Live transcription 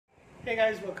Hey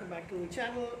guys, welcome back to the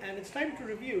channel, and it's time to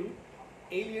review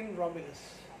Alien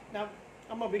Romulus. Now,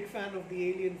 I'm a big fan of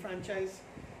the Alien franchise.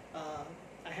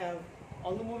 I have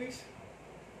all the movies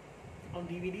on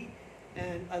DVD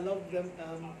and I love them.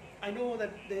 I know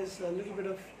that there's a little bit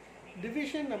of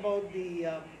division about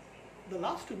the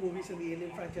last two movies in the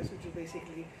Alien franchise, which is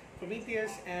basically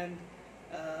Prometheus and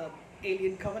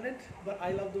Alien Covenant, but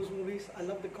I love those movies. I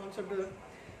love the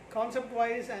concept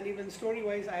wise and even story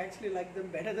wise. I actually like them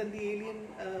better than the Alien,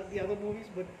 the other movies,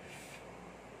 but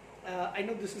I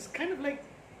know this is kind of like,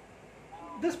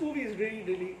 this movie is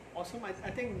really awesome. I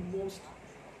think most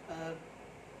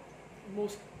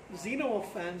Xenomorph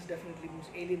fans, definitely most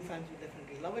Alien fans, will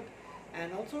definitely love it.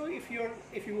 And also, if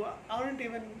you aren't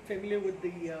even familiar with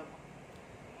the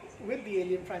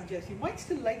Alien franchise, you might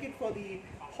still like it for the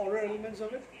horror elements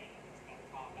of it.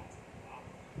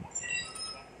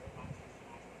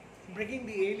 Bringing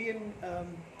the alien, the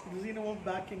Xenomorph,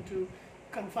 back into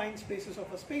confined spaces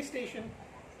of a space station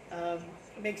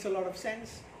makes a lot of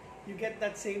sense. You get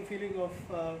that same feeling of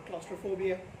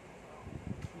claustrophobia,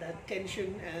 that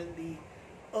tension and the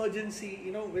urgency,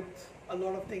 you know, with a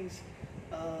lot of things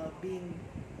being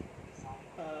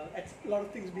at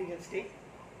stake.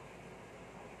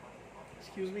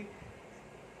 Excuse me,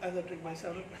 as I drink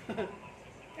myself.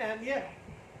 And yeah,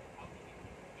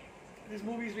 this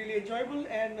movie is really enjoyable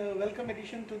and a welcome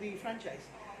addition to the franchise.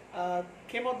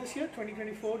 Came out this year,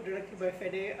 2024, directed by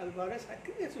Fede Alvarez. I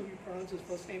think that's how you pronounce his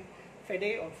first name,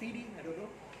 Fede or Fede, I don't know.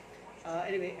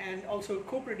 Anyway, and also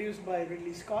co-produced by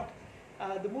Ridley Scott.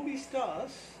 The movie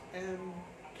stars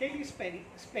Kaylee Spaney,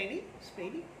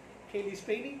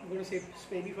 I'm going to say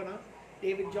Spaney for now.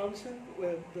 David Johnson,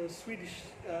 with the Swedish,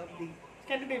 the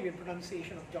Scandinavian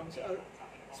pronunciation of Johnson,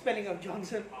 spelling of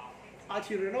Johnson.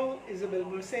 Archie Renault, Isabelle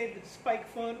Merced, Spike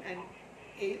Fern, and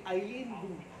Eileen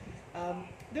Wu.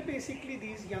 They're basically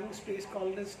these young space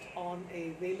colonists on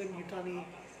a Weyland-Yutani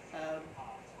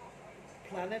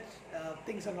planet.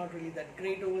 Things are not really that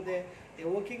great over there. They're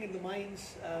working in the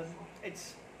mines.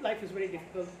 Life is very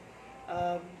difficult.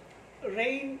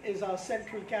 Rain is our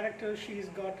central character. She's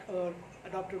got her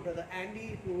adopted brother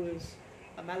Andy, who is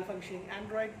a malfunctioning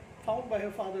android, found by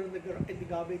her father in the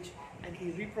garbage, and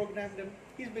he reprogrammed him.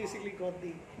 He's basically got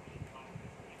the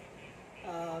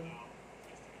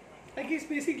like, he's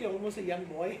basically almost a young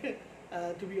boy,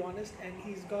 to be honest, and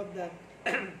he's got that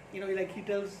you know, like, he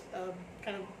tells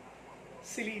kind of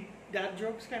silly dad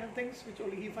jokes kind of things, which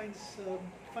only he finds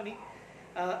funny.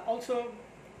 Also,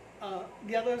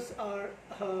 the others are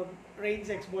Rain's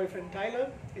ex-boyfriend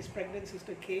Tyler, his pregnant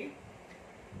sister Kay,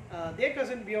 their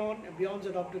cousin Bjorn, and Bjorn's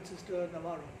adopted sister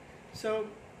Navarro. So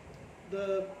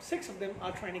the six of them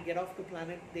are trying to get off the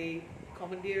planet. They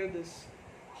commandeer this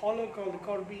hollow called the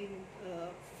Corbin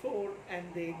 4,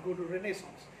 and they go to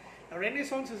Renaissance. Now,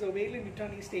 Renaissance is a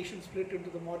Weyland-Yutani station split into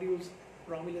the modules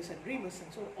Romulus and Remus,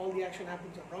 and so all the action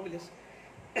happens on Romulus,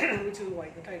 which is why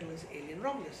the title is Alien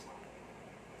Romulus.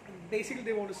 And basically,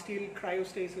 they want to steal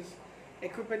cryostasis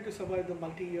equipment to survive the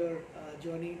multi-year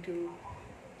journey to,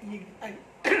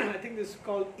 I think this is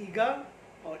called EGA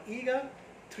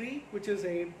 3, which is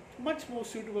a much more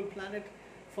suitable planet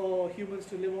for humans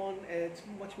to live on. It's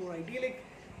much more idyllic,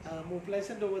 more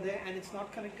pleasant over there, and it's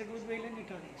not connected with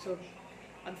Weyland-Yutani. So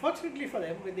unfortunately for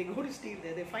them, when they go to steal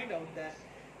there, they find out that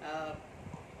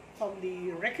from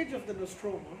the wreckage of the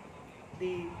Nostromo,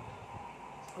 the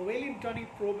Weyland-Yutani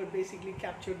probe had basically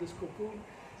captured this cocoon,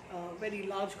 very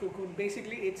large cocoon.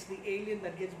 Basically, it's the alien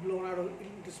that gets blown out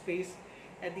into space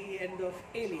at the end of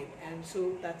Alien, and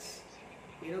so that's,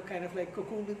 you know, kind of like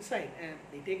cocooned inside, and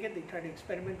they take it, they try to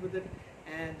experiment with it,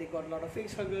 and they got a lot of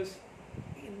face huggers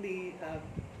in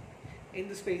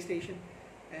the space station,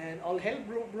 and all hell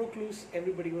broke loose.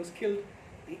 Everybody was killed.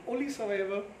 The only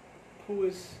survivor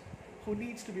who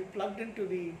needs to be plugged into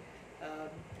the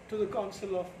to the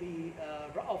console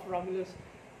of Romulus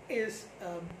is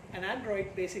an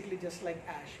android, basically just like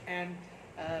Ash. And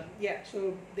yeah,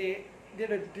 so they did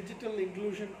a digital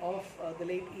inclusion of the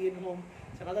late Ian Holm.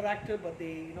 It's another actor, but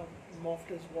they, you know, morphed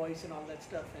his voice and all that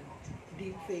stuff, and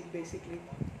deep fake basically.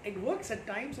 It works at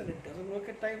times and it doesn't work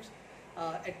at times.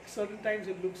 At certain times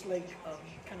it looks like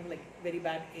kind of like very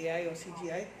bad AI or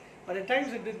CGI, but at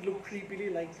times it did look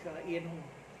creepily like Ian Holm.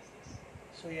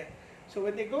 So yeah, so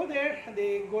when they go there,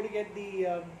 they go to get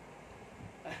the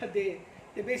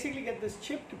they basically get this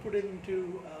chip to put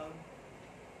into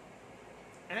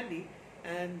Andy,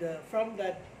 and from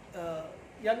that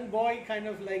young boy, kind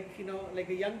of like, you know, like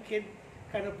a young kid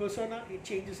kind of persona, it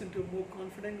changes into a more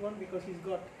confident one, because he's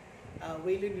got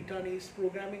Weyland-Yutani's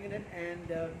programming in it,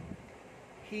 and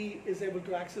he is able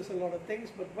to access a lot of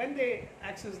things. But when they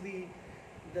access the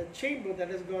the chamber that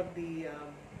has got the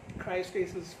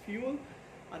cryostasis fuel.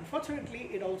 Unfortunately,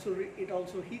 it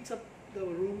also heats up the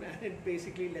room and it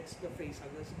basically lets the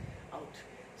facehuggers out.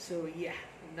 So yeah,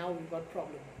 now we've got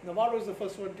problem. Navarro is the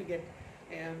first one to get,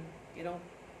 um, you know,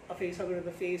 a facehugger in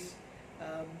the face.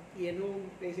 Yeno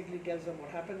basically tells them what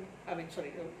happened. I mean,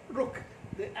 sorry, Rook,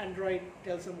 the android,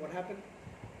 tells them what happened.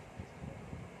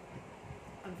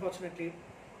 Unfortunately,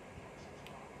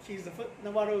 she's the first.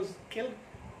 Navarro's killed.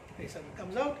 Facehugger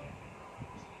comes out,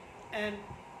 and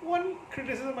one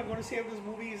criticism I'm going to say of this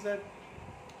movie is that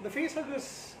the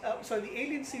facehuggers, the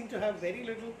aliens seem to have very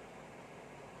little,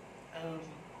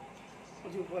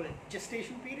 what do you call it,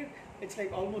 gestation period. It's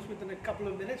like almost within a couple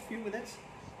of minutes, few minutes,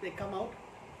 they come out.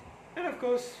 And of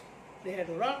course, they had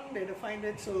to run, they had to find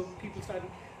it, so people started.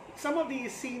 Some of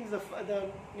these scenes,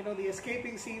 the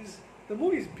escaping scenes, the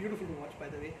movie is beautiful to watch, by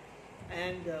the way.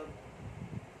 And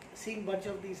seeing a bunch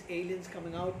of these aliens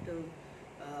coming out to,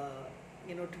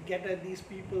 to get at these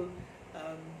people.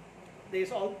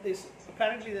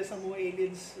 Apparently there's some more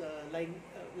aliens lying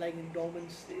in dormant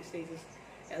stages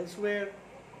elsewhere.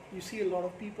 You see a lot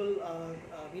of people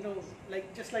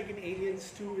just like in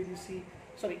Aliens too, when you see,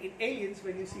 in Aliens,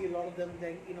 when you see a lot of them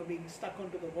then, being stuck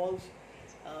onto the walls,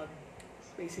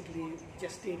 basically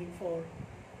gestating for,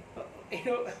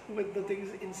 with the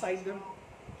things inside them.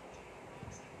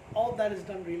 All that is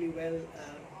done really well.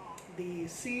 The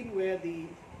scene where the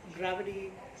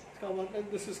gravity come on,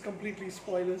 and this is completely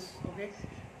spoilers, okay?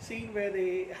 Scene where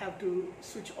they have to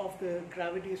switch off the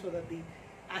gravity so that the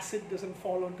acid doesn't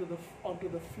fall onto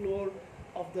the floor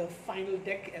of the final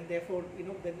deck, and therefore,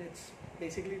 then it's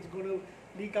going to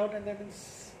leak out, and then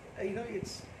it's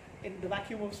it's in the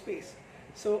vacuum of space.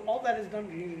 So all that is done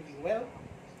really, really well.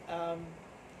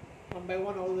 One by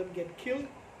one, all of them get killed.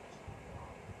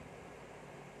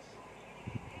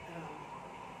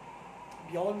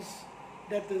 Bjorn's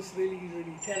death is really,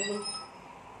 really terrible.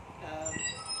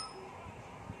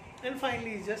 And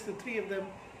finally, it's just the three of them.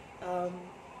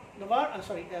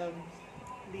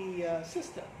 The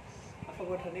sister, I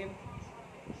forgot her name.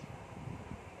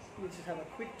 We'll just have a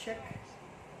quick check.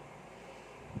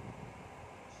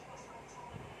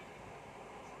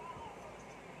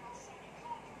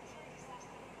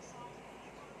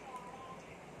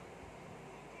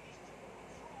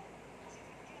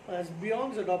 As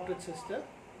Bjorn's adopted sister,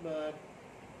 but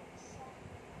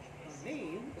her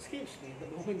name escapes me at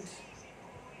the moment.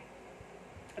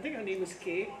 I think her name is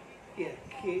Kay. Yeah,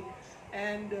 Kay,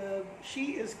 and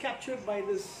she is captured by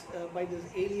this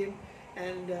alien,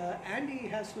 and Andy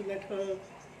has to let her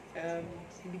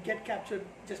get captured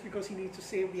just because he needs to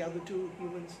save the other two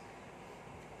humans.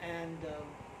 And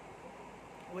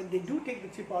when they do take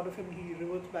the chip out of him, he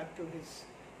reverts back to his,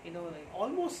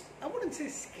 almost, I wouldn't say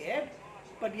scared,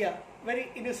 but yeah, very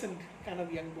innocent kind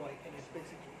of young boy in it,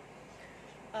 basically.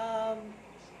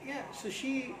 So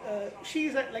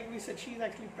she's like we said, she's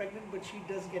actually pregnant, but she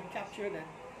does get captured, and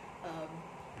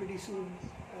pretty soon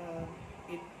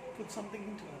it puts something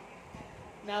into her.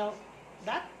 Now,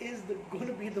 that is going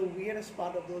to be the weirdest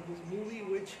part about this movie,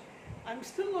 which I'm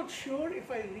still not sure if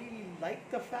I really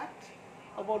like the fact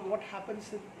about what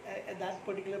happens at that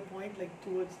particular point, like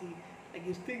towards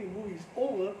you think the movie's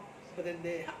over, but then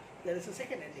there is a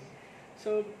second ending.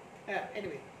 So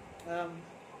anyway,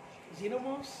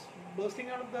 xenomorphs bursting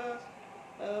out of the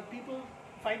people,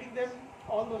 fighting them,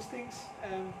 all those things.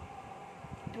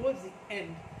 Towards the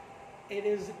end, it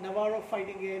is Navarro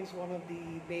fighting against one of the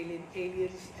Malian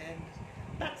aliens,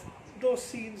 and those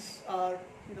scenes are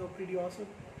pretty awesome.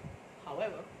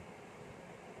 However,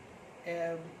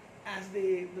 as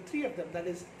the three of them, that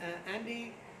is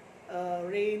Andy,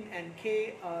 Rain, and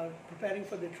Kay, are preparing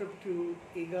for the trip to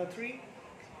Ega 3.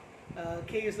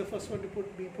 Kay is the first one to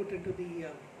be put into the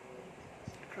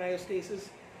cryostasis.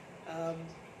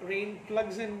 Rain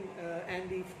plugs in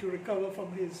Andy to recover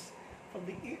from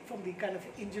the kind of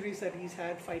injuries that he's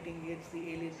had fighting against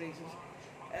the alien races,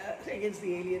 against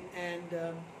the alien.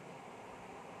 And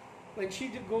when she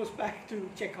goes back to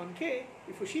check on Kay,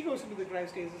 before she goes into the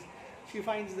cryostasis, she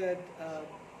finds that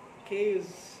Kay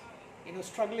is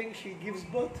struggling. She gives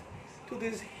birth to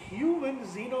this human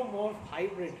xenomorph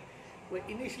hybrid, where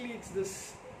initially it's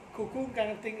this cocoon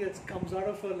kind of thing that comes out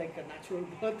of her like a natural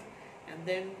birth, and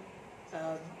then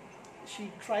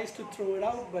she tries to throw it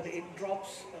out, but it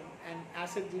drops and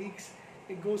acid leaks.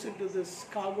 It goes into this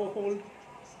cargo hold,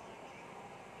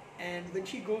 and when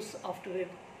she goes after it,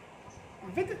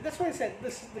 that's why I said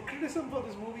the criticism for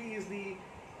this movie is the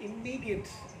immediate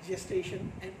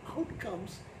gestation, and out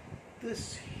comes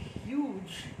this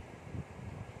huge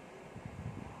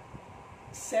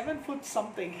 7 foot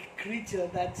something creature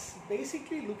that's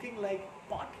basically looking like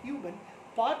part human,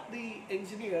 part the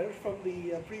engineer from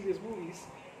the previous movies,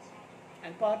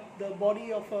 and part the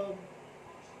body of a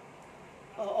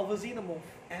xenomorph,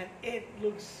 and it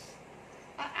looks.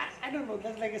 I don't know.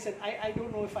 That's like I said. I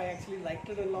don't know if I actually liked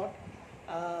it a lot.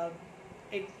 Uh,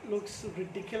 it looks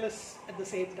ridiculous at the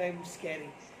same time scary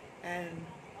and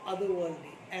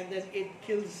otherworldly. And then it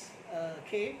kills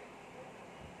Kay,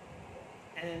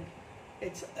 and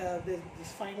it's there's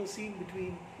this final scene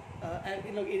between and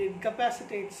it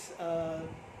incapacitates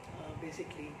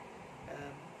basically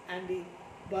Andy,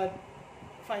 but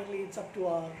finally it's up to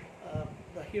our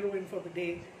the heroine for the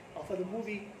day or for the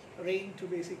movie, Rain, to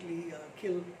basically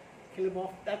kill him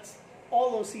off. That's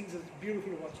all those scenes is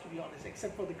beautiful to watch, to be honest,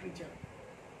 except for the creature.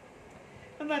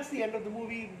 And that's the end of the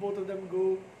movie. Both of them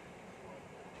go.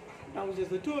 Now it's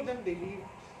just the two of them. They leave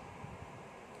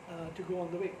to go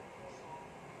on the way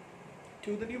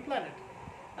to the new planet.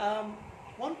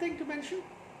 One thing to mention,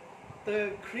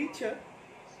 the creature,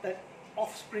 that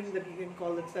offspring that you can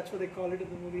call it, that's what they call it in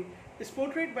the movie, is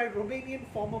portrayed by Romanian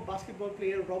former basketball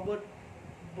player Robert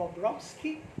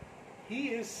Bobrovsky. He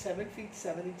is 7 feet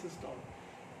 7 inches tall.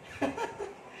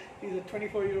 He's a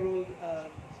 24-year-old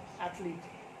athlete.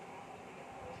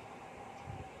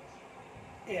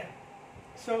 Yeah.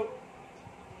 So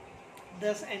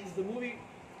this ends the movie.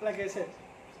 Like I said,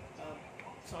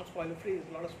 it's not spoiler free. There's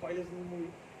a lot of spoilers in the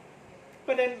movie.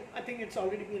 But then I think it's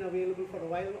already been available for a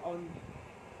while on,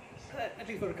 at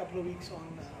least for a couple of weeks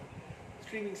on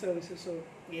streaming services. So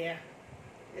yeah,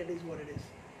 it is what it is.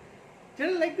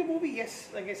 Did I like the movie? Yes.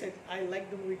 Like I said, I like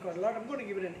the movie quite a lot. I'm going to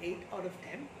give it an 8 out of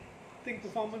 10. I think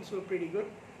performance were pretty good.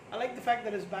 I like the fact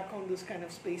that it's back on this kind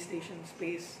of space station,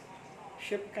 space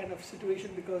ship kind of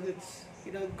situation, because it's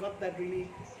got that really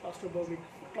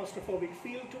claustrophobic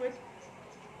feel to it.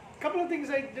 Couple of things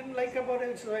I didn't like about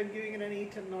it, so I'm giving it an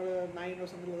 8 and not a 9 or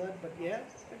something like that. But yeah,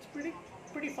 it's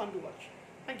pretty fun to watch.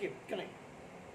 Thank you. Good night.